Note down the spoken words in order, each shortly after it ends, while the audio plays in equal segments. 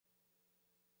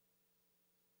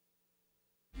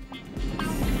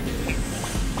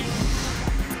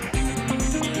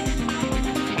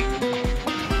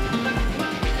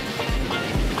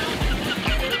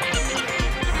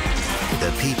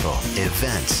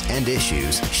events and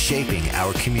issues shaping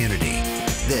our community.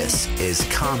 This is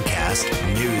Comcast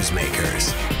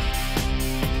Newsmakers.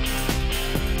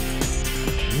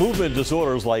 Movement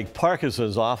disorders like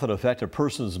Parkinson's often affect a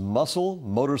person's muscle,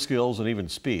 motor skills, and even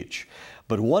speech.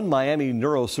 But one Miami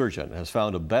neurosurgeon has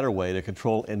found a better way to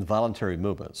control involuntary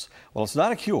movements. While it's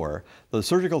not a cure, the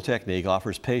surgical technique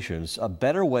offers patients a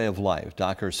better way of life.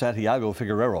 Dr. Santiago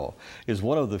Figuereo is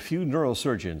one of the few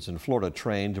neurosurgeons in Florida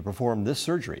trained to perform this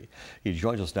surgery. He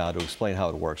joins us now to explain how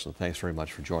it works, and thanks very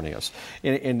much for joining us.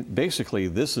 And basically,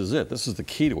 this is it. This is the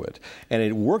key to it. And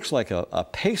it works like a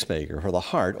pacemaker for the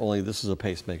heart, only this is a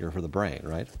pacemaker for the brain,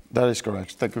 right? That is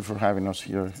correct. Thank you for having us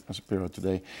here at Spiro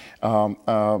today.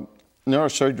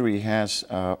 Neurosurgery has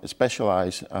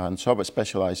specialized and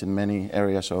subspecialized in many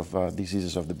areas of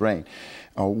diseases of the brain.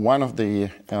 One of the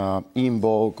in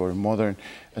vogue or modern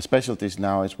specialties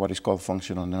now is what is called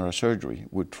functional neurosurgery.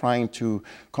 We're trying to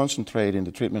concentrate in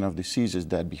the treatment of diseases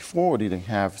that before didn't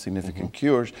have significant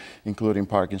cures, including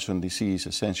Parkinson's disease,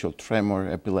 essential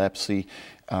tremor, epilepsy,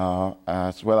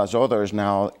 as well as others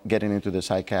now getting into the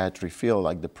psychiatry field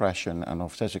like depression and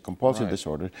obsessive-compulsive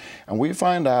disorder. And we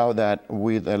find out that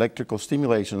with electrical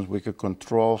stimulations we could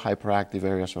control hyperactive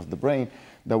areas of the brain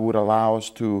that would allow us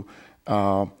to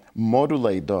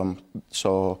modulate them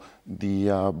so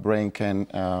the brain can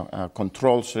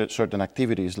control certain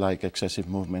activities like excessive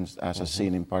movements as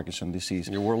seen in Parkinson's disease.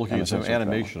 We're looking at some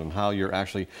animation of how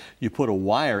you put a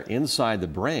wire inside the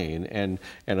brain, and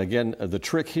again the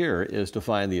trick here is to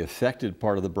find the affected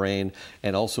part of the brain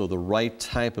and also the right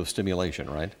type of stimulation,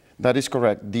 right? That is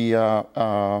correct.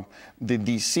 The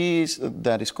disease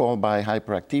that is caused by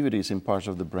hyperactivities in parts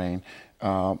of the brain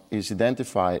is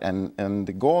identified, and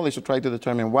the goal is to try to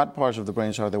determine what parts of the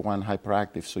brains are the one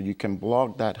hyperactive, so you can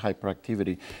block that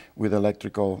hyperactivity with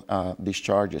electrical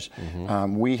discharges.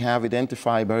 We have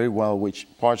identified very well which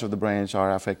parts of the brains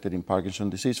are affected in Parkinson's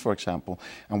disease, for example,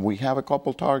 and we have a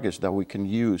couple targets that we can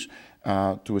use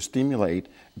to stimulate.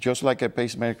 Just like a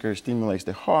pacemaker stimulates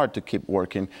the heart to keep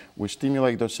working, we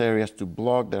stimulate those areas to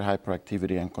block their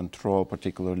hyperactivity and control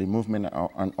particularly movement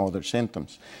and other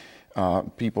symptoms.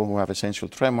 People who have essential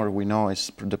tremor, we know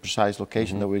is the precise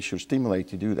location that we should stimulate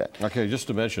to do that. Okay, just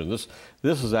to mention, this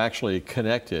is actually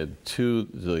connected to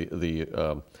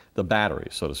the battery,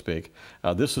 so to speak.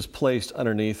 This is placed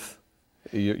underneath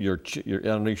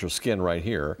underneath your skin right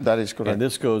here. That is correct. And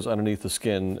this goes underneath the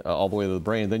skin all the way to the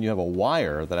brain. Then you have a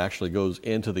wire that actually goes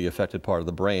into the affected part of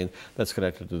the brain that's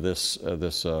connected to this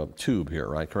tube here,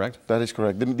 right? Correct? That is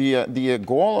correct. The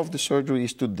goal of the surgery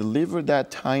is to deliver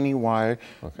that tiny wire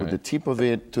with the tip of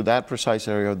it to that precise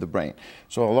area of the brain.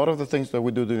 So a lot of the things that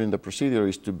we do during the procedure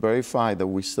is to verify that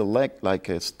we select like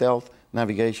a stealth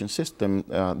navigation system,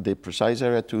 the precise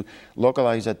area to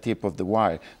localize that tip of the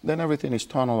wire. Then everything is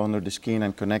tunneled under the skin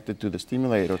and connected to the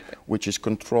stimulator, which is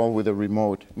controlled with a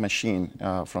remote machine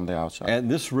from the outside.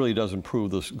 And this really does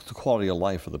improve the quality of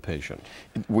life of the patient.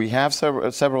 We have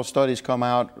several studies come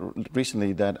out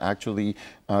recently that actually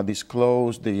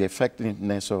disclose the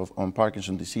effectiveness on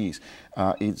Parkinson's disease.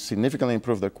 It significantly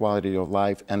improved their quality of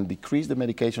life and decreased the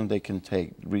medication they can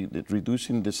take,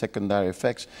 reducing the secondary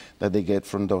effects that they get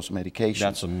from those medications.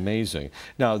 That's amazing.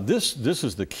 Now, this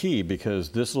is the key, because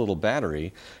this little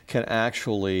battery can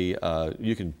actually,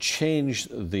 you can change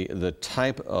the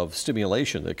type of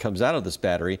stimulation that comes out of this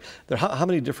battery. How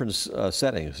many different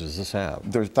settings does this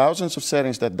have? There are thousands of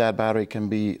settings that battery can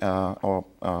be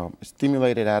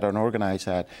stimulated at and organized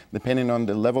at, depending on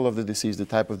the level of the disease, the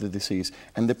type of the disease,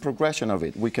 and the progression of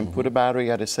it. We can put a battery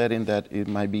at a setting that it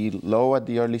might be low at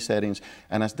the early settings,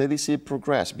 and as the disease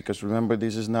progresses, because remember,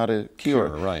 this is not a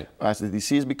cure. Right. As the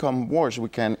disease becomes worse, we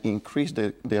can increase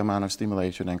the amount of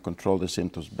stimulation and control the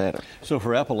symptoms better. So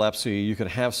for epilepsy, you can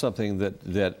have something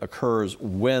that occurs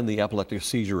when the epileptic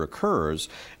seizure occurs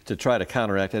to try to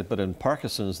counteract it, but in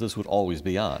Parkinson's, this would always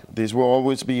be on. This will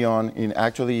always be on.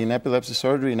 Actually, in epilepsy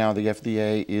surgery now, the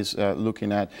FDA is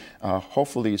looking at,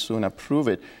 hopefully soon approve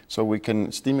it, so we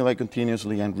can stimulate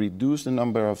continuously and reduce the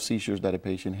number of seizures that a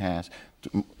patient has.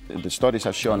 The studies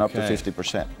have shown up to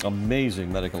 50%.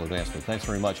 Amazing medical advancement. Thanks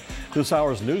very much. This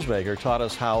hour's Newsmaker taught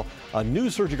us how a new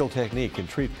surgical technique can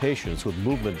treat patients with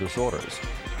movement disorders.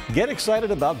 Get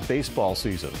excited about baseball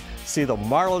season. See the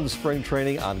Marlins spring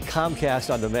training on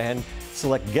Comcast On Demand.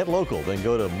 Select Get Local, then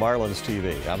go to Marlins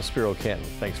TV. I'm Spiro Canton.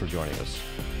 Thanks for joining us.